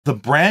The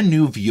brand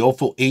new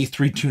Viofo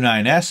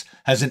A329S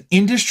has an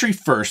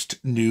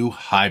industry-first new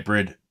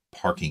hybrid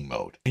parking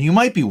mode. And you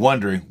might be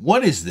wondering,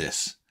 what is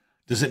this?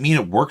 Does it mean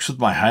it works with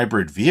my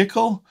hybrid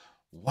vehicle?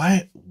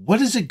 What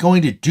is it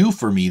going to do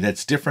for me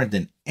that's different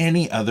than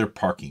any other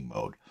parking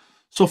mode?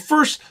 So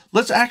first,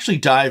 let's actually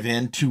dive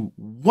into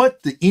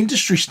what the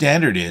industry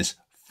standard is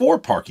for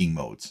parking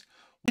modes.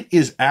 It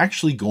is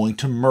actually going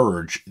to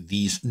merge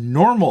these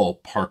normal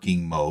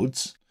parking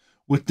modes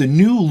with the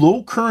new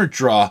low current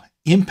draw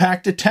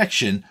impact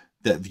detection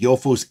that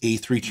Viofo's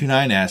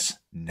A329S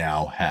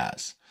now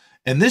has.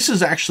 And this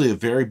is actually a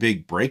very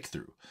big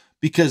breakthrough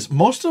because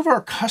most of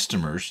our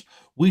customers,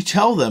 we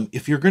tell them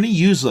if you're going to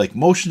use like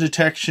motion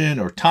detection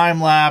or time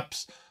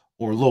lapse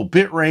or low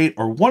bit rate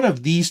or one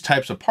of these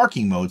types of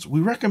parking modes, we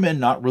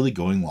recommend not really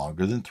going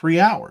longer than 3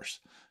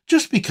 hours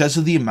just because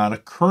of the amount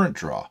of current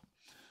draw.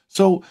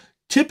 So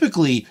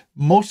typically,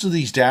 most of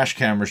these dash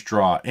cameras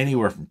draw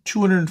anywhere from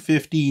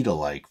 250 to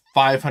like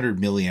 500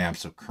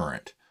 milliamps of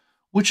current,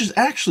 which is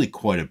actually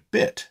quite a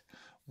bit,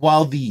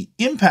 while the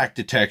impact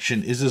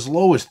detection is as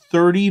low as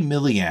 30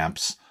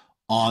 milliamps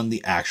on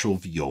the actual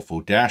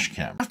Viofo dash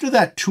cam. After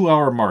that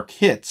 2-hour mark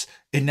hits,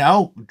 it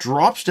now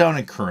drops down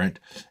in current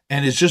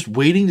and is just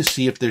waiting to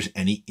see if there's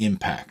any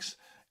impacts.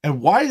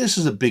 And why this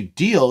is a big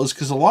deal is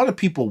because a lot of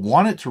people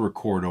want it to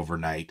record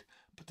overnight,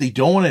 but they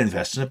don't want to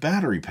invest in a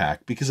battery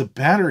pack because a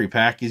battery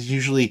pack is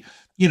usually,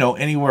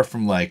 anywhere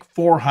from like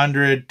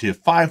 $400 to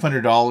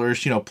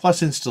 $500,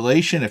 plus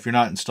installation if you're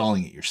not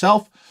installing it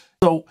yourself.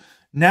 So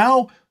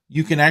now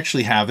you can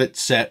actually have it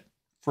set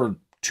for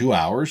 2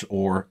 hours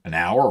or an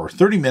hour or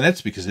 30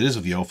 minutes because it is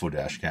a Viofo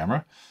dash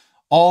camera,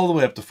 all the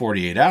way up to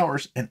 48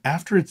 hours. And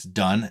after it's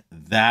done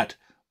that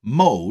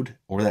mode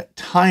or that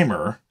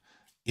timer,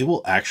 it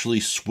will actually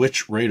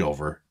switch right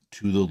over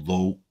to the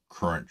low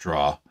current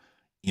draw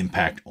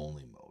impact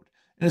only mode.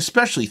 And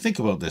especially think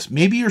about this.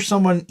 Maybe you're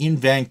someone in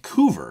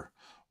Vancouver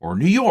or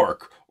New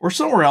York or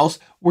somewhere else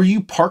where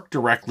you park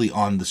directly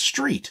on the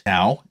street.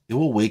 Now it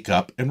will wake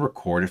up and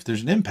record if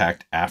there's an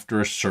impact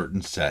after a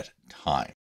certain set time.